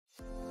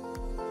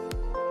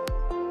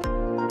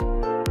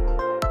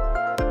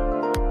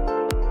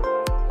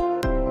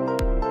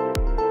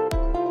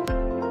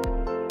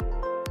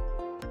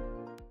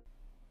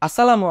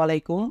আসসালামু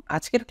আলাইকুম।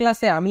 আজকের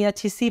ক্লাসে আমি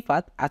আছি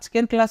সিফাত।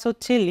 আজকের ক্লাস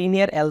হচ্ছে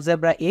লিনিয়ার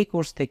অ্যালজেব্রা এই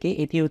কোর্স থেকে।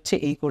 এটি হচ্ছে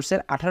এই কোর্সের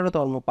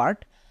 18তম পার্ট।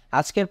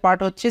 আজকের পার্ট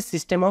হচ্ছে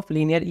সিস্টেম অফ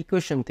লিনিয়ার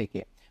ইকুয়েশন থেকে।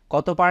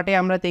 গত পার্টে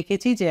আমরা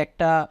দেখেছি যে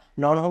একটা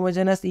নন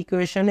হোমোজেনাস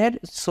ইকুয়েশনের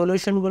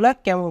সলিউশনগুলো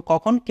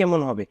কখন কেমন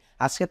হবে।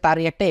 আজকে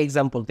তারই একটা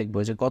এক্সাম্পল দেখবো।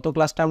 যে গত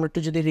ক্লাসটা আমরা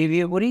একটু যদি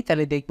রিভিউ করি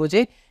তাহলে দেখবো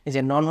যে এই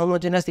যে নন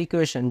হোমোজেনাস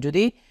ইকুয়েশন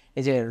যদি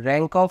এই যে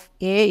rank of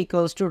A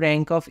equals to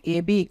rank of A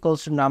B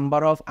equals to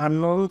number of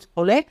unknown's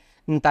হলে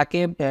তাকে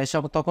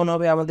তখন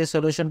হবে আমাদের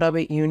সলিউশনটা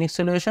হবে ইউনিক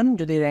সলিউশন।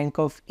 যদি rank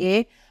of A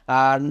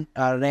R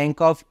rank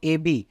of A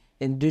B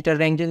দুইটার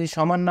র্যাঙ্ক যদি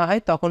সমান না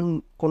হয় তখন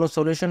কোনো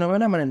সলিউশন হবে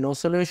না, মানে নো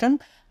সলিউশন।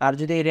 আর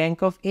যদি র্যাঙ্ক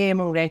অফ এ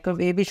এবং র্যাঙ্ক অফ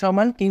এ বি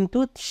সমান কিন্তু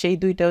সেই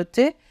দুইটা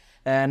হচ্ছে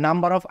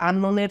নাম্বার অফ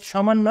আননোনের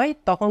সমান নয়,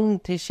 তখন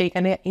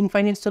সেইখানে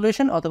ইনফাইনিট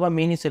সলিউশন অথবা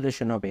মেনি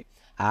সলিউশন হবে।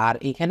 আর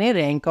এখানে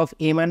র্যাঙ্ক অফ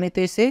এ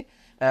মানেতেছে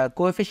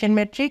কোএফিশিয়েন্ট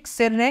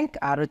ম্যাট্রিক্সের র্যাঙ্ক,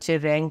 আর হচ্ছে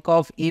র্যাঙ্ক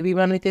অফ এ বি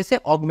বানাইতেছে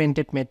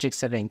অগমেন্টেড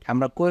ম্যাট্রিক্সের র্যাঙ্ক।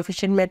 আমরা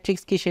কোএফিশিয়েন্ট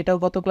ম্যাট্রিক্স কি সেটাও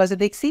গত ক্লাসে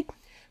দেখছি,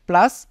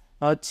 প্লাস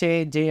হচ্ছে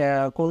যে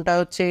কোনটা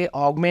হচ্ছে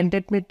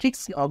অগমেন্টেড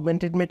ম্যাট্রিক্স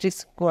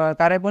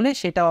কারে বলে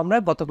সেটাও আমরা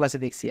গত ক্লাসে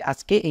দেখছি।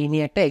 আজকে এই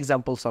নিয়ে একটা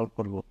এক্সাম্পল সলভ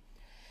করব।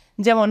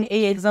 যেমন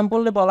এই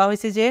এক্সাম্পলে বলা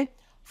হয়েছে যে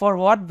for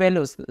what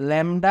values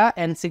lambda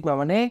and sigma,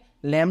 মানে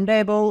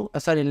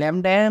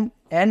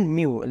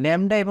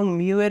ল্যামডা এবং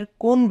মিউ এর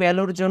কোন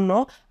ভ্যালুর জন্য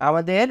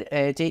আমাদের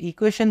যে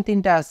ইকুয়েশন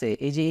তিনটা আছে,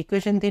 এই যে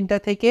ইকুয়েশন তিনটা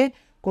থেকে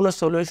কোনো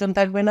সলিউশন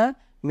থাকবে না,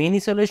 মেনি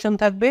সলিউশন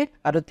থাকবে,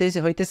 আর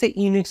হইতেছে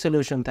ইউনিক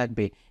সলিউশন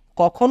থাকবে।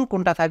 কখন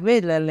কোনটা থাকবে?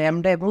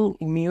 ল্যামডা এবং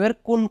মিউ এর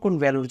কোন কোন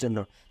ভ্যালুর জন্য।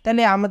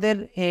 তাহলে আমাদের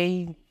এই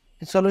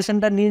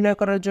সলিউশনটা নির্ণয়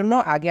করার জন্য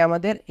আগে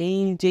আমাদের এই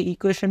যে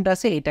ইকুয়েশনটা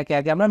আছে এটাকে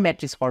আগে আমরা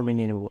ম্যাট্রিক্স ফর্মে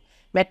নিয়ে নেব।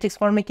 ম্যাট্রিক্স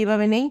ফর্মে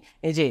কীভাবে নেই?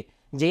 এই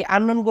যে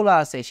আননোনগুলো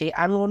আছে সেই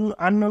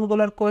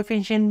আননোনগুলোর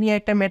কোএফিশিয়েন্ট নিয়ে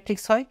একটা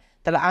ম্যাট্রিক্স হয়।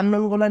 তাহলে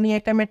আননোনগুলো নিয়ে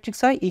একটা ম্যাট্রিক্স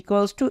হয়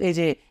ইকুয়ালস টু এই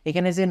যে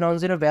এখানে যে নন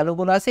জিরো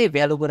ভ্যালুগুলো আছে এই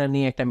ভ্যালুগুলো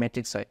নিয়ে একটা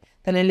ম্যাট্রিক্স হয়।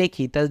 তাহলে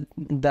লিখি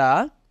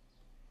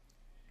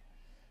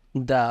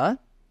the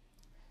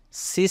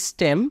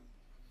system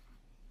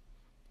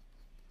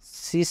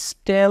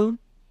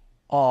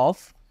of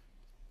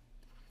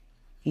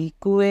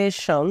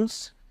equations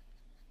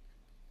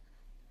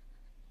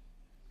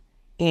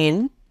in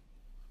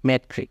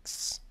matrix,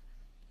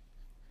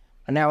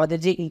 মানে আমাদের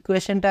যে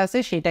ইকুয়েশনটা আছে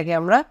সেটাকে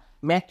আমরা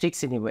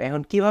ম্যাট্রিক্সে নিব।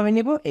 এখন কিভাবে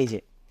নিব? এই যে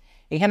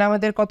এখানে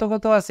আমাদের কত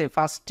কত আছে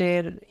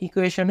ফার্স্টের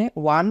ইকুয়েশনে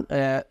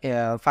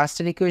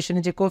ফার্স্টের ইকুয়েশনে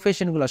যে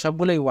কোএফিশিয়েন্টগুলো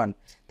সবগুলোই 1,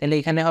 তাহলে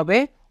এখানে হবে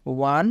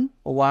 1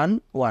 1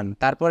 1।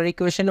 তারপরের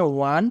ইকুয়েশনে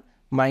 1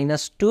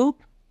 -2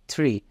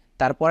 3।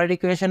 তারপরের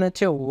ইকুয়েশন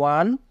হচ্ছে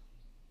 1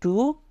 2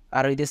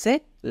 আর হইতেছে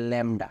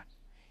ল্যামডা।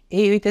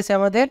 এই হইতেছে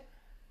আমাদের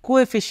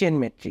কোএফিশিয়েন্ট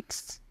ম্যাট্রিক্স,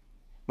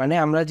 মানে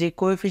আমরা যে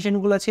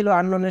কোএফিশিয়েন্টগুলো ছিল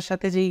আননোনের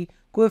সাথে যেই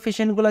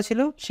কোএফিশিয়েন্টগুলো ছিল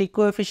সেই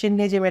কোএফিশিয়েন্ট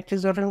নিয়ে যে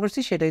ম্যাট্রিক্স গঠন করছি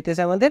সেটা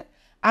হইতেছে আমাদের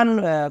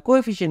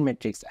কোএফিশিয়েন্ট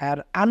ম্যাট্রিক্স। আর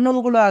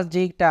আননোনগুলো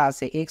যেটা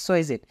আছে এক্স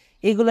ওয়াই জেড,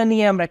 এগুলো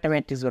নিয়ে আমরা একটা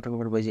ম্যাট্রিক্স গঠন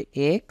করবো। যে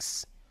এক্স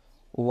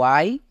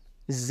ওয়াই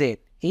জেড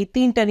এই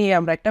তিনটা নিয়ে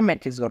আমরা একটা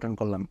ম্যাট্রিক্স গঠন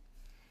করলাম।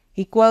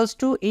 ইকুয়ালস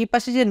টু এই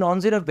পাশে যে নন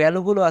জিরো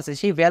ভ্যালুগুলো আছে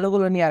সেই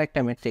ভ্যালুগুলো নিয়ে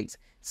আরেকটা ম্যাট্রিক্স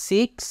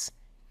 6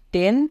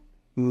 10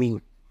 মিউ।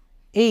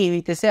 এই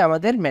হইতেছে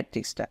আমাদের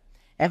ম্যাট্রিক্সটা।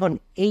 এখন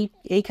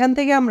এইখান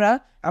থেকে আমরা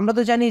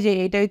তো জানি যে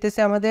এইটা হইতেছে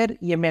আমাদের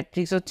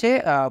ম্যাট্রিক্স হচ্ছে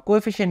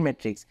কোএফিশিয়েন্ট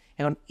ম্যাট্রিক্স।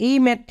 এখন এই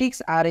ম্যাট্রিক্স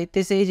আর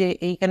হইতেছে এই যে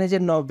এইখানে যে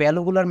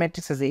ভ্যালুগুলার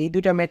ম্যাট্রিক্স আছে এই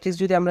দুইটা ম্যাট্রিক্স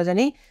যদি আমরা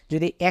জানি,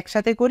 যদি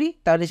একসাথে করি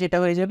তাহলে সেটা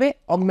হয়ে যাবে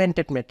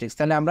অগমেন্টেড ম্যাট্রিক্স।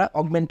 তাহলে আমরা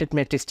অগমেন্টেড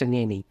ম্যাট্রিক্সটা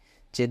নিয়ে নিই,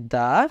 যে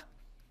দ্য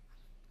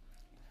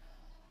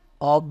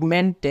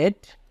অগমেন্টেড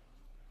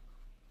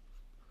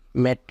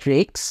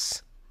ম্যাট্রিক্স।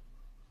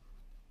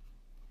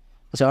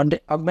 আচ্ছা,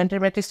 অগমেন্টেড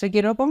ম্যাট্রিক্সটা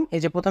কীরকম? এই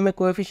যে প্রথমে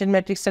কোএফিশিয়েন্ট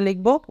ম্যাট্রিক্সটা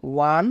লিখবো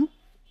 1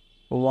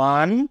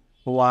 1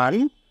 1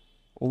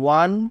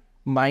 1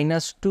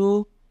 -2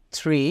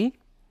 3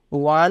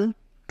 1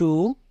 2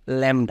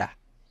 ল্যামডা।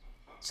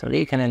 সরি,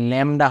 এখানে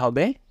ল্যামডা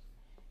হবে,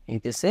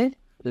 এইতেছে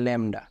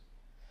ল্যামডা।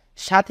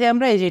 সাথে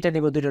আমরা এই যে এটা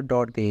নেব দুইটা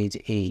ডট দিয়ে, এই যে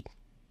এই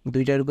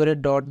দুইটার উপরে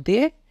ডট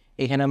দিয়ে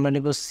এখানে আমরা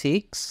নেব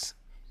 6,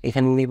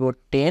 এখানে নেব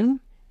 10,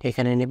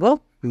 এখানে নেব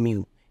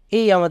মিউ।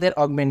 এই আমাদের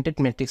অগমেন্টেড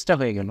ম্যাট্রিক্সটা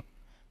হয়ে গেল।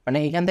 মানে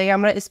এখান থেকে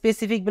আমরা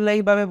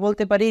স্পেসিফিকভাবে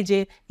বলতে পারি যে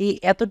এই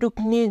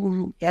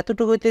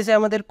এতটুকু হইতেছে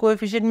আমাদের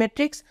কোএফিশিয়েন্ট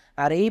ম্যাট্রিক্স,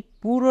 আর এই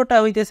পুরোটা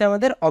হইতেছে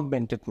আমাদের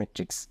অগমেন্টেড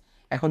ম্যাট্রিক্স।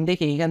 এখন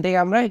দেখি এখান থেকে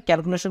আমরা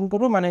ক্যালকুলেশন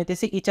করব, মানে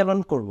হইতেছে ইচালন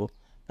করব।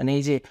 মানে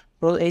এই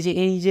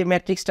যে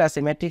ম্যাট্রিক্সটা আছে,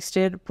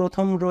 ম্যাট্রিক্সের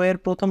প্রথম রো এর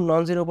প্রথম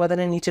নন জিরো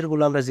উপাদানের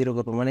নিচেরগুলো আমরা জিরো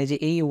করবো, মানে যে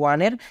এই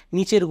 1-এর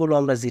নিচেরগুলো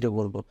আমরা জিরো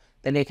করব।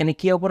 তাহলে এখানে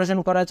কি অপারেশন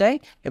করা যায়?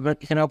 এবার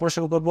এখানে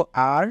অপারেশন করব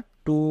আর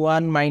 2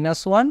 1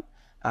 -1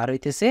 আর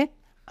হইতেছে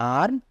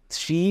আর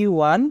 3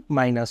 1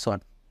 -1।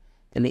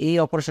 তাহলে এই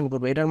অপারেশন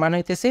করবো। এটার মানে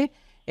হইতেছে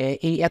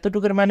এই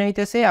এতটুকুর মানে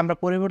হইতেছে আমরা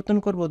পরিবর্তন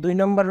করব 2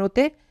 নম্বর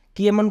রোতে।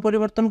 কি এমন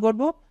পরিবর্তন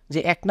করব যে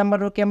 1 নম্বর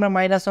রোকে আমরা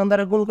 -1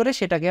 দ্বারা গুণ করে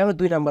সেটাকে আমরা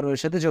 2 নম্বর রোর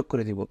সাথে যোগ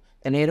করে দিব।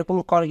 তাহলে এরকম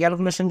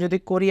ক্যালকুলেশন যদি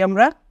করি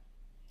আমরা,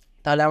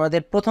 তাহলে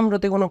আমাদের প্রথম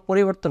রোতে কোনো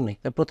পরিবর্তন নেই।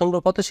 প্রথম রো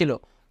কত ছিল?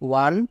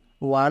 1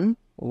 1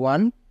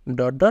 1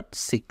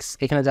 .6,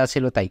 এখানে যা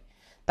ছিল তাই।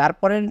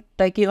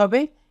 তারপরেরটাই কি হবে?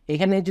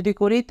 এখানে যদি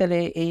করি তাহলে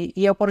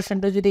এই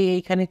অপারেশনটা যদি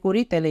এইখানে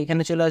করি তাহলে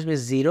এখানে চলে আসবে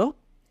 0,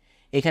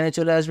 এখানে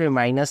চলে আসবে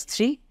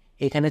 -3,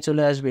 এখানে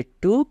চলে আসবে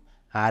 2,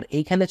 আর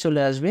এইখানে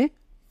চলে আসবে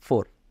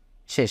 4,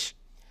 শেষ।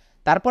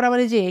 তারপর আবার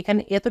এই যে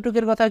এখানে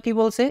এতটুকুর কথা কি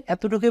বলছে,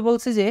 এতটুকু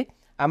বলছে যে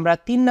আমরা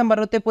 3 নাম্বার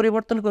রোতে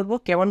পরিবর্তন করব।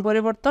 কেমন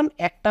পরিবর্তন?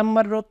 1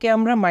 নাম্বার রোকে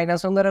আমরা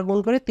 -1 দ্বারা গুণ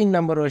করে 3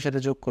 নাম্বার রোর সাথে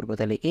যোগ করব।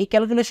 তাহলে এই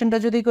ক্যালকুলেশনটা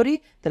যদি করি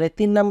তাহলে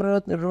 3 নাম্বার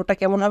রোটা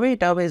কেমন হবে?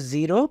 এটা হবে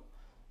 0,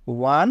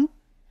 1,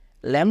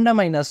 ল্যামডা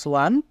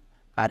 -1,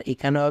 আর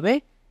এখানে হবে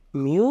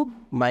মিউ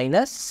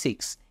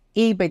 -6।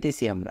 এই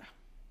পাইতেছি আমরা।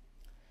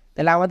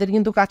 তাহলে আমাদের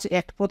কিন্তু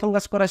প্রথম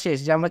কাজ করা শেষ।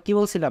 যে আমরা কি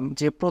বলছিলাম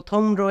যে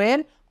প্রথম রোয়ের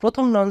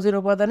প্রথম নন জিরো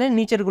উপাদানের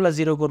নিচেরগুলো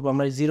 0 করবো,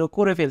 আমরা 0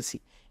 করে ফেলছি।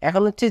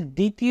 এখন হচ্ছে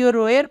দ্বিতীয়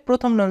রোয়ের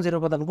প্রথম নন জিরো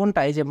উপাদান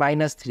কোনটা? এই যে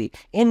 -3,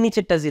 এর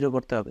নিচেরটা 0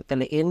 করতে হবে।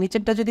 তাহলে এর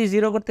নিচেরটা যদি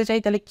 0 করতে চাই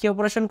তাহলে কি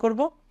অপারেশন করব?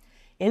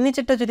 এর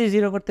নিচেরটা যদি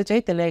 0 করতে চাই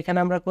তাহলে এখানে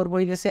আমরা করবো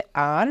হইতেছে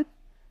আর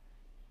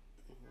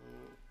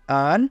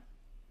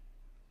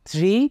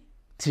 3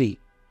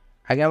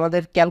 আগে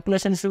আমাদের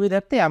ক্যালকুলেশন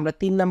সুবিধার্থে আমরা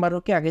 3 নাম্বার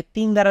রোকে আগে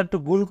 3 দ্বারা একটু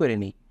গুণ করে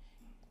নিই।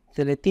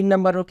 তাহলে 3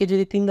 নাম্বার রোকে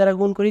যদি 3 দ্বারা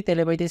গুণ করি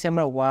তাহলে পাইতেছি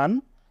আমরা 1,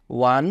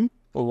 1,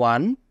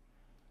 1,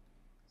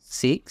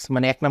 6,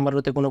 মানে 1 নাম্বার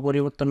রোতে কোনো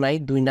পরিবর্তন নাই,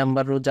 2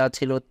 নাম্বার রো যা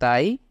ছিল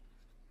তাই।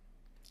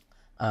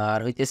 আর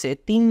হইতেছে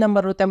 3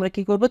 নাম্বার রোতে আমরা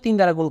কি করব? 3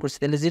 দ্বারা গুণ করছি,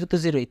 তাহলে 0 তো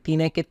 0, 3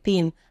 একে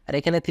 3, আর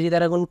এখানে 3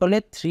 দ্বারা গুণ করলে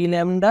 3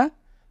 ল্যামডা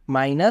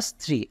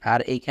 -3, আর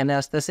এইখানে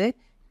আসতেছে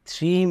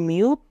 3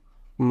 মিউ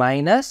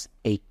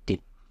 -18।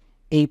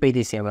 এই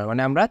পাইতেছি আমরা,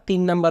 মানে আমরা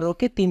 3 নাম্বার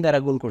রোকে 3 দ্বারা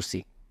গুণ করছি।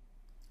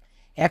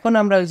 এখন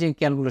আমরা ওই যে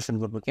ক্যালকুলেশন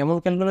করব। কেমন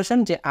ক্যালকুলেশন?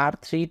 যে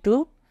R3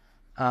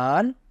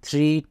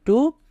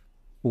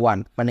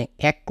 মানে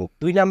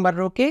 2 নাম্বার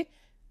রোকে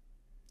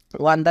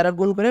 1 দ্বারা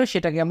গুণ করে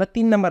সেটাকে আমরা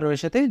 3 নাম্বার রোর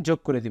সাথে যোগ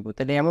করে দিব।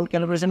 তাহলে এমন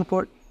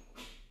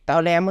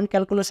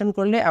ক্যালকুলেশন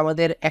করলে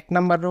আমাদের 1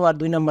 নাম্বার রো আর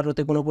 2 নাম্বার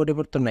রোতে কোনো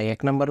পরিবর্তন নাই।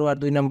 1 নাম্বার রো আর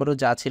 2 নাম্বার রো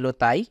যা ছিল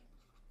তাই।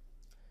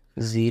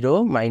 0,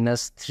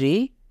 -3,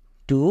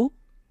 2,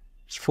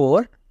 4,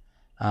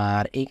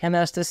 আর এইখানে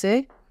আসতেছে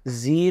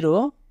 0,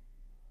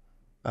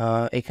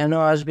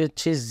 এখানেও আসবে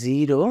হচ্ছে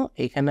 0,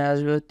 এখানে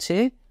আসবে হচ্ছে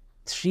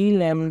 3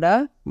 ল্যামডা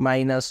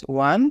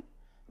 -1,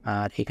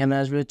 আর এখানে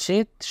আসবে হচ্ছে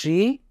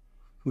 3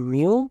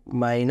 মিউ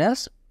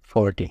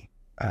 -14।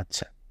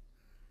 আচ্ছা,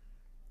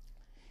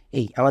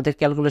 এই আমাদের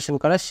ক্যালকুলেশন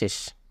করা শেষ।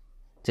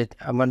 যে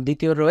আমার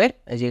দ্বিতীয় রোয়ের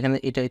যে এখানে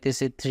এটা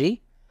হইতেছে 3।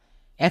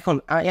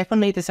 এখন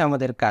হইতেছে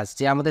আমাদের কাজ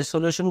যে আমাদের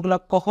সলিউশনগুলো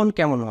কখন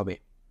কেমন হবে।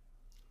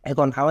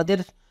 এখন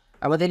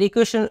আমাদের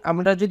ইকুয়েশন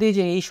আমরা যদি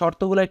যে এই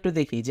শর্তগুলো একটু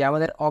দেখি, যে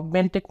আমাদের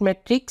অগমেন্টেড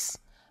ম্যাট্রিক্স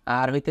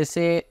আর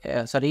হইতেছে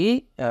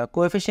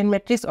কোএফিশিয়েন্ট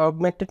ম্যাট্রিক্স,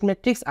 অগমেন্টেড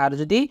ম্যাট্রিক্স, আর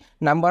যদি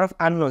নাম্বার অফ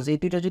আননোনস, এই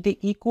দুইটা যদি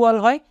ইকুয়াল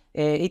হয়,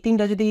 এই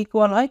তিনটা যদি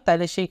ইকুয়াল হয়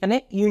তাহলে সেইখানে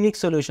ইউনিক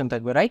সলিউশন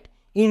থাকবে, রাইট?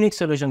 ইউনিক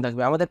সলিউশন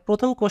থাকবে। আমাদের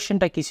প্রথম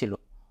কোশ্চেনটা কি ছিল?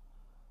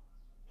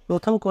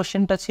 প্রথম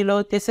কোশ্চেনটা ছিল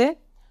হইতেছে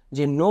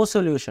যে নো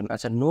সলিউশন।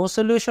 আচ্ছা, নো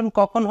সলিউশন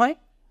কখন হয়?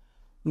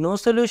 নো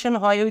সলিউশন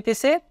হয়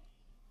হইতেছে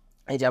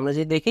এই যে আমরা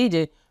যে দেখি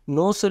যে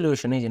নো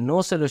সলিউশন, এই যে নো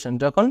সলিউশন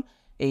যখন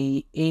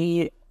এই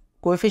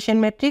কোএফিশিয়েন্ট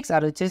ম্যাট্রিক্স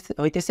আর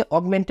হইতেছে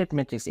অগমেন্টেড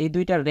ম্যাট্রিক্স, এই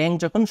দুইটা র্যাঙ্ক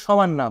যখন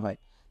সমান না হয়।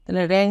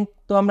 তাহলে র্যাঙ্ক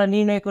তো আমরা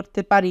নির্ণয়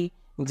করতে পারি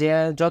যে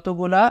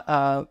যতগুলা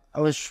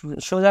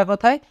সোজা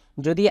কথায়,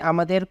 যদি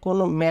আমাদের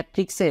কোনো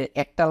ম্যাট্রিক্সে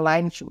একটা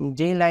লাইন,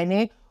 যেই লাইনে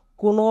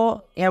কোনো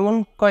এমন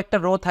কয়েকটা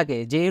রো থাকে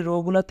যে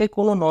রোগুলোতে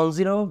কোনো নন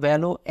জিরো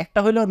ভ্যালু, একটা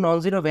হইলেও নন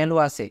জিরো ভ্যালু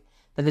আছে,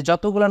 তাহলে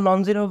যতগুলো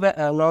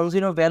নন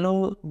জিরো ভ্যালু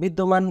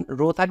বিদ্যমান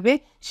রো থাকবে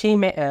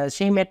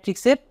সেই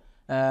ম্যাট্রিক্সের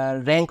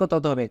র্যাঙ্কও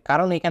তত হবে,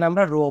 কারণ এখানে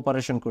আমরা রো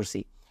অপারেশন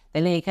করছি।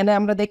 তাহলে এখানে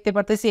আমরা দেখতে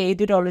পারতেছি এই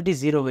দুটো অলরেডি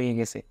 0 হয়ে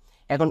গেছে।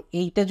 এখন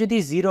এইটা যদি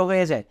 0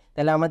 হয়ে যায়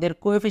তাহলে আমাদের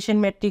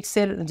কোএফিশিয়েন্ট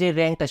ম্যাট্রিক্সের যে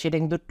র্যাঙ্কটা সেটা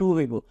কিন্তু 2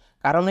 হইব,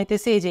 কারণ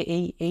হইতেছে এই যে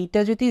এইটা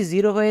যদি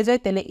 0 হয়ে যায়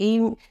তাহলে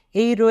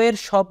এই রো এর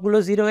সবগুলো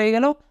 0 হয়ে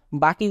গেল,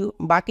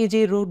 বাকি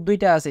যে রো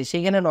দুইটা আছে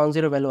সেখানে নন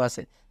জিরো ভ্যালু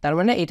আছে, তার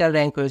মানে এটার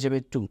র্যাঙ্ক হয়ে যাবে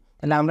 2।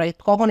 তাহলে আমরা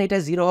কখন এটা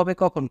 0 হবে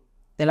কখন?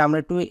 তাহলে আমরা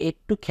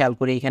একটু খেয়াল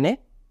করি এখানে,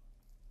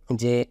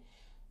 যে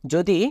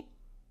যদি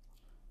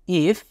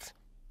ইফ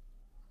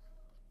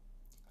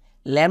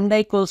ল্যামডা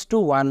ইকুয়ালস টু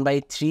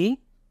 1/3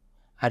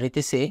 আর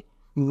হইতেছে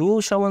মিউ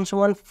সমান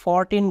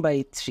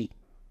 14/3,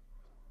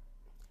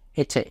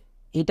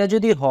 এটা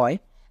যদি হয়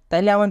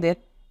তাহলে আমাদের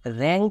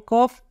র্যাঙ্ক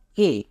অফ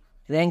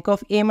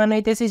এ মানে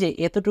হইতেছে যে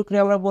এতটুকু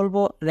আমরা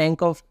বলবো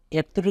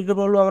এতটুকু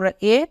বলবো আমরা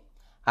এ,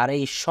 আর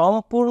এই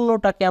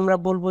সম্পূর্ণটাকে আমরা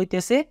বলবো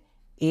হইতেছে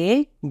এ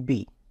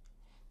বি।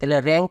 তাহলে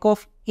র্যাঙ্ক অফ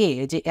এ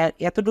যে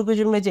এতটুকুর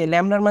জন্য যে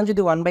ল্যামডার মান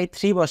যদি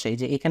 1/3 বসাই,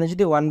 যে এখানে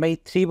যদি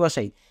 1/3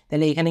 বসাই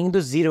তাহলে এখানে কিন্তু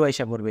 0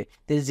 এসে পড়বে।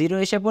 তাহলে 0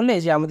 এসে পড়লে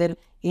যে আমাদের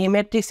এ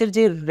ম্যাট্রিক্সের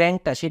যে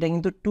র্যাঙ্কটা সেটা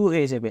কিন্তু 2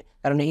 হয়ে যাবে,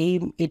 কারণ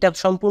এটা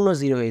সম্পূর্ণ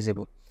 0 হয়ে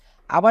যাবে।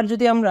 আবার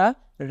যদি আমরা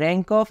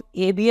র্যাঙ্ক অফ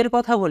এ বি এর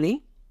কথা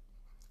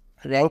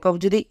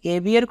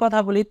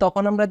বলি,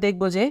 তখন আমরা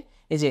দেখবো যে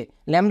এই যে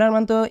ল্যামডার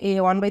মান তো এই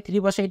 1/3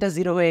 বসাই এটা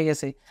 0 হয়ে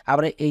গেছে,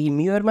 আবার এই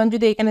মিউ এর মান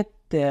যদি এখানে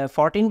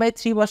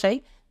 14/3 বসাই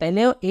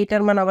তাইলে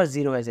এইটার মান আবার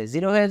 0 হয়ে যায়।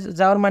 0 হয়ে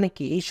যাওয়ার মানে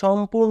কি, এই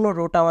সম্পূর্ণ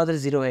রোটা আমাদের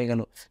 0 হয়ে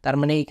গেল। তার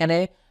মানে এখানে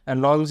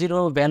নন জিরো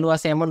ভ্যালু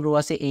আছে এমন রো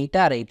আছে এইটা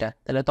আর এইটা,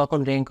 তাহলে তখন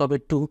র্যাঙ্ক হবে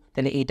 2,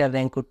 তাহলে এইটার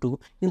র্যাঙ্কও 2।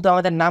 কিন্তু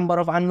আমাদের নাম্বার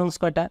অফ আননোনস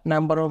কয়টা?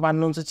 নাম্বার অফ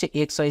আননোনস হচ্ছে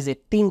এক্স ওয়াই জেড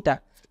 3টা,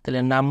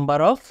 তাহলে number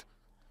of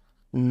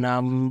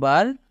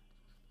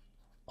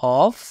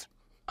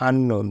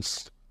unknown's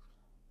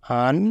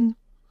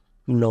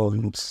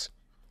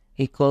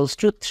equals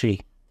to 3।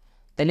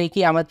 তাহলে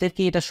কি আমাদের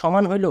কি এটা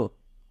সমান হইলো?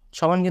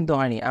 সমান কিন্তু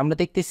হয়নি। আমরা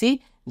দেখতেছি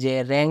যে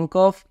rank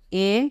of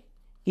A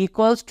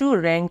equals to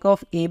rank of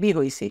A B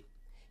হয়েছে,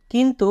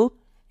 কিন্তু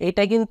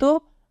এটা কিন্তু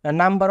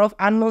নাম্বার অফ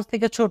আননোনস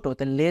থেকে ছোট,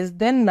 তাহলে less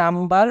than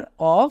number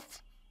of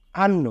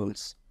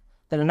unknown's.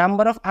 তাহলে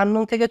নাম্বার অফ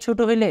আননোন থেকে ছোট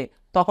হইলে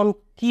তখন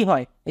কি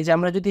হয়? এই যে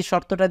আমরা যদি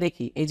শর্তটা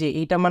দেখি, এই যে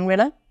এইটা মানবে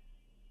না,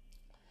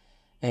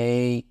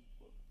 এই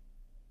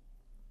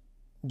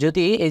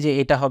যদি এই যে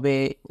এটা হবে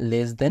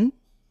লেস দেন,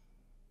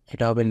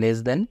 এটা হবে লেস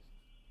দেন,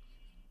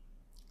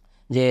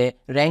 যে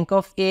rank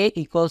of A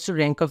equals to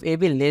rank of A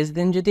be less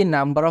than যদি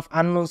নাম্বার অফ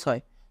আননোনস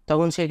হয়,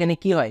 তখন সেখানে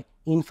কি হয়?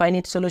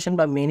 ইনফাইনিট সলিউশন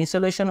বা মেনি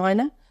সলিউশন হয়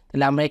না?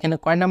 তাহলে আমরা এখানে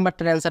কয়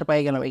নাম্বারটার অ্যান্সার পাই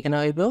গেলাম? এখানে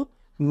হইব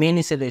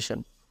মেনি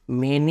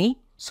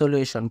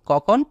সলিউশন।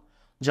 কখন?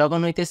 যখন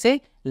হইতেছে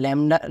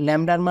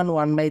ল্যামডার মান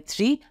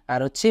 1/3 আর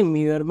হচ্ছে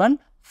মিউয়ের মান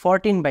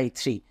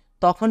 14/3,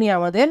 তখনই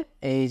আমাদের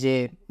এই যে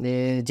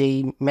যেই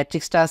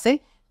ম্যাট্রিক্সটা আছে,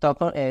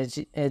 তখন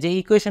যে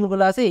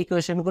ইকুয়েশনগুলো আছে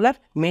ইকুয়েশনগুলোর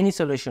মেনি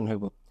সলিউশন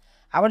হইব।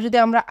 আবার যদি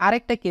আমরা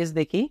আরেকটা কেস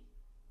দেখি,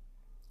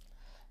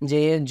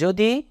 যে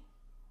যদি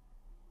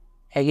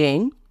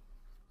অ্যাগেইন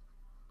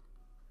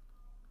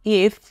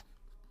ইফ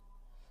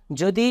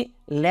যদি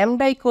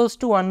ল্যামডা ইকুয়ালস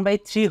টু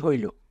 1/3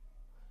 হইল,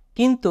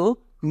 কিন্তু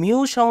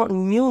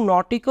মিউ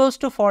নট ইকুয়ালস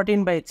টু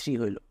 14/3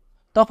 হইল,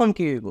 তখন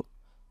কি হইব?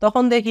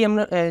 তখন দেখি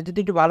আমরা যদি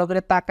একটু ভালো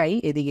করে তাকাই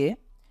এদিকে,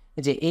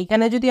 যে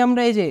এইখানে যদি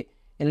আমরা এই যে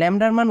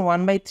ল্যামডার মান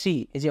 1/3,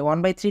 এই যে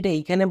 1/3টা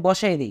এইখানে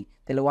বসাই দিই,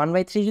 তাহলে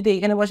 1/3 যদি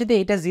এইখানে বসাই দিই,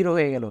 এইটা 0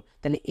 হয়ে গেল।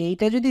 তাহলে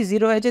এইটা যদি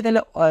 0 হয়ে যায়,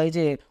 তাহলে এই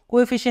যে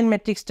কোএফিশিয়েন্ট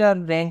ম্যাট্রিক্সটার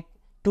র্যাঙ্ক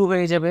 2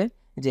 হয়ে যাবে,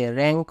 যে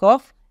র্যাঙ্ক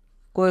অফ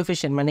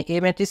কোএফিশিয়েন্ট মানে এ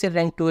ম্যাট্রিক্সের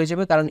র্যাঙ্ক 2 হয়ে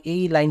যাবে, কারণ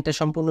এই লাইনটা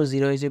সম্পূর্ণ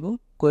 0 হয়ে যাবে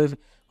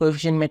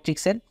কোএফিশিয়েন্ট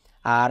ম্যাট্রিক্সের।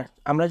 আর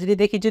আমরা যদি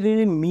দেখি, যদি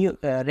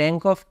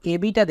র্যাঙ্ক অফ এ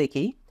বিটা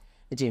দেখি,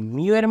 যে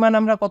মিউ এর মান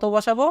আমরা কত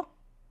বসাবো?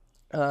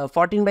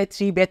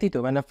 14/3 ব্যতীত,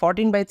 মানে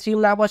 14/3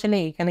 না বসালে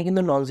এখানে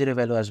কিন্তু নন জিরো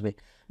ভ্যালু আসবে।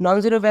 নন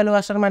জিরো ভ্যালু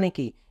আসার মানে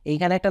কি?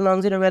 এইখানে একটা নন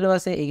জিরো ভ্যালু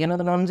আছে, এইখানেও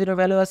তো নন জিরো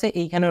ভ্যালু আছে,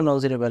 এইখানেও নন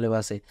জিরো ভ্যালু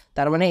আছে।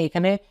 তার মানে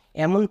এখানে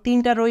এমন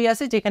 3টা রই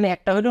আছে যেখানে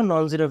একটা হলেও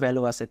নন জিরো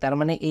ভ্যালু আছে। তার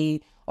মানে এই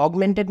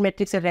অগমেন্টেড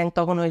ম্যাট্রিক্সের র্যাঙ্ক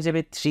তখন হয়ে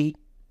যাবে 3,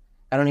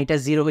 কারণ এটা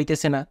 0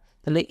 হইতেছে না।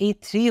 তাহলে এই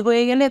 3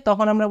 হয়ে গেলে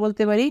তখন আমরা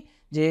বলতে পারি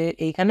যে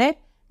এইখানে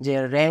যে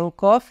rank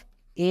of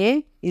A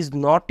is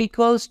not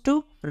equals to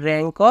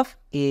rank of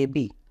A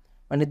B,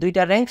 মানে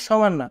দুইটা র্যাঙ্ক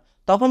সমান না।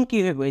 তখন কি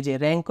হইব? এই যে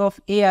rank of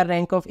A R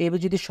rank of A B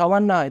যদি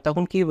সমান না হয়,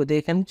 তখন কি হইব?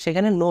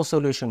 সেখানে নো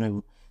সলিউশন হইব।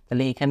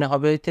 তাহলে এখানে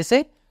হবে হইতেছে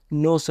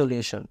নো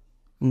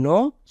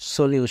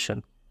সলিউশন।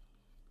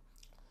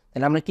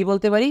 তাহলে আমরা কি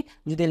বলতে পারি?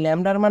 যদি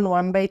ল্যামডার মান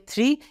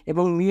 1/3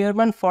 এবং মিউয়ের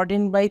মান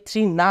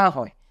 14/3 না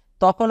হয়,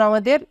 তখন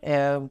আমাদের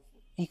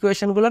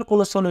ইকুয়েশনগুলোর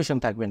কোনো সলিউশন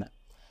থাকবে না।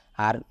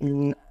 আর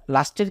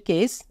লাস্টের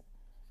case,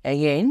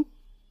 again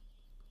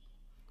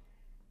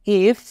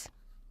if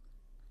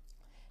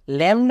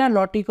lambda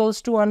not equals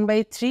to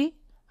 1/3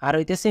 আর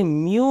হইতেছে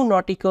মিউ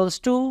নট ইকুয়ালস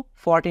টু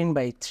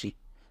 14/3,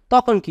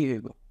 তখন কি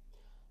হইব?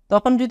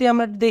 তখন যদি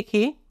আমরা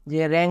দেখি যে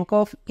র্যাঙ্ক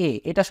অফ এ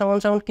এটা সমান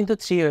সমান কিন্তু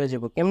 3 হয়ে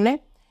যাব। কেমনে?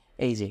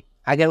 এই যে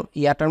আগের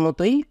ইয়াটার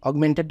মতোই,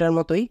 অগমেন্টেডটার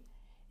মতোই,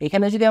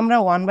 এখানে যদি আমরা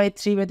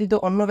 1/3 ব্যতীত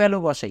অন্য ভ্যালু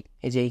বসাই,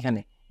 এই যে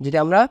এইখানে যদি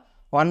আমরা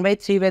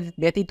 1/3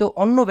 ব্যতীত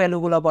অন্য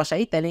ভ্যালুগুলো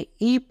বসাই, তাহলে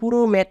এই পুরো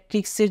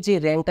ম্যাট্রিক্সের যে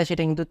র্যাঙ্কটা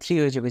সেটা কিন্তু 3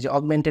 হয়ে যাবে, যে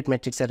অগমেন্টেড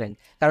ম্যাট্রিক্সের র্যাঙ্ক,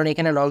 কারণ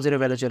এখানে নন জিরো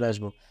ভ্যালু চলে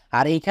আসবো।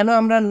 আর এইখানেও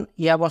আমরা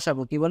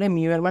বসাবো, কি বলে,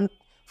 মিউয়ের মান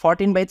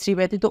 14/3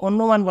 ব্যতীত অন্য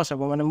মান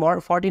বসাবো, মানে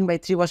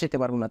 14/3 বসাতে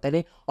পারবো না। তাহলে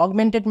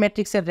অগমেন্টেড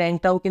ম্যাট্রিক্সের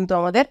র্যাঙ্কটাও কিন্তু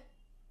আমাদের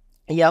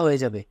হয়ে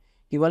যাবে,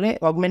 কি বলে,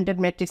 অগমেন্টেড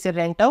ম্যাট্রিক্সের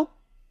র্যাঙ্কটাও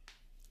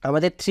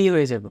আমাদের 3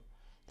 হয়ে যাবে।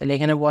 তাহলে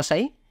এখানে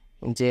বসাই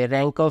যে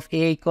rank of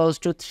A equals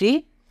to 3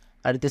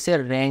 আর দিতেছে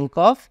rank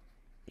of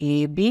A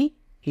B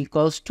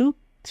equals to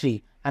 3।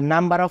 R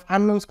number of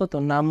unknown's কত?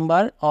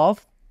 নাম্বার অফ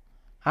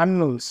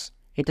আননোনস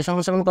এটা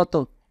সমান সমান কত?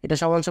 এটা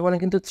সমান সমান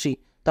কিন্তু 3।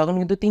 তখন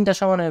কিন্তু 3টা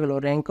সমান হয়ে গেল,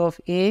 rank of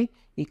A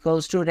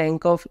equals to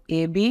rank of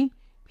A B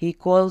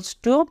equals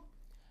to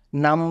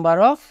number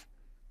of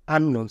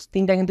unknown's,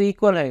 3টা কিন্তু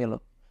ইকুয়াল হয়ে গেল।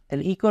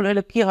 তাহলে ইকুয়াল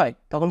হলে কি হয়?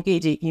 তখন কি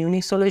এই যে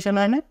ইউনিক সলিউশন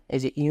হয় না? এই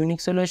যে ইউনিক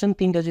সলিউশন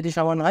 3টা যদি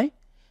সমান হয়,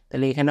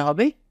 তাহলে এখানে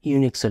হবে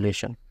ইউনিক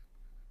সলিউশন।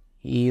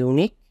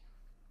 ইউনিক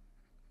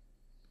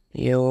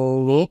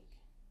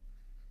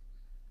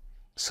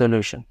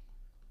সলিউশন,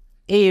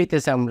 এই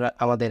হইতেছে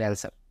আমাদের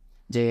অ্যান্সার।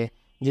 যে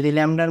যদি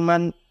ল্যামডার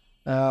মান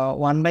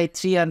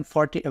 1/3 আর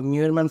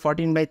মিউয়ের মান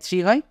 14/3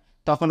 হয়,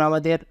 তখন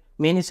আমাদের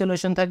মেনি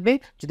সলিউশন থাকবে।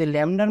 যদি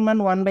ল্যামডার মান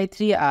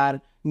 1/3 আর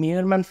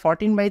মিউয়ের মান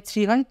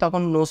 14/3 হয়,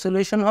 তখন নো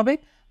সলিউশন হবে।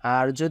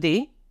 আর যদি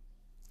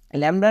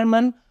ল্যামডার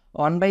মান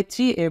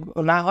 1/3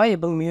 না হয়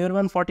এবং মিউয়ের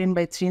মান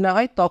 14/3 না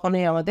হয়,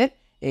 তখনই আমাদের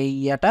এই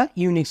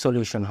ইউনিক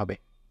সলিউশন হবে।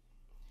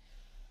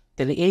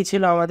 তাহলে এই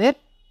ছিল আমাদের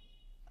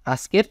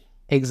আজকের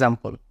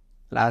এক্সাম্পল।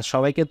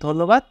 সবাইকে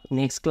ধন্যবাদ।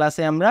 নেক্সট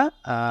ক্লাসে আমরা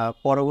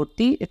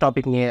পরবর্তী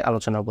টপিক নিয়ে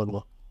আলোচনা করব।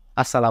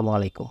 আসসালামু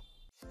আলাইকুম।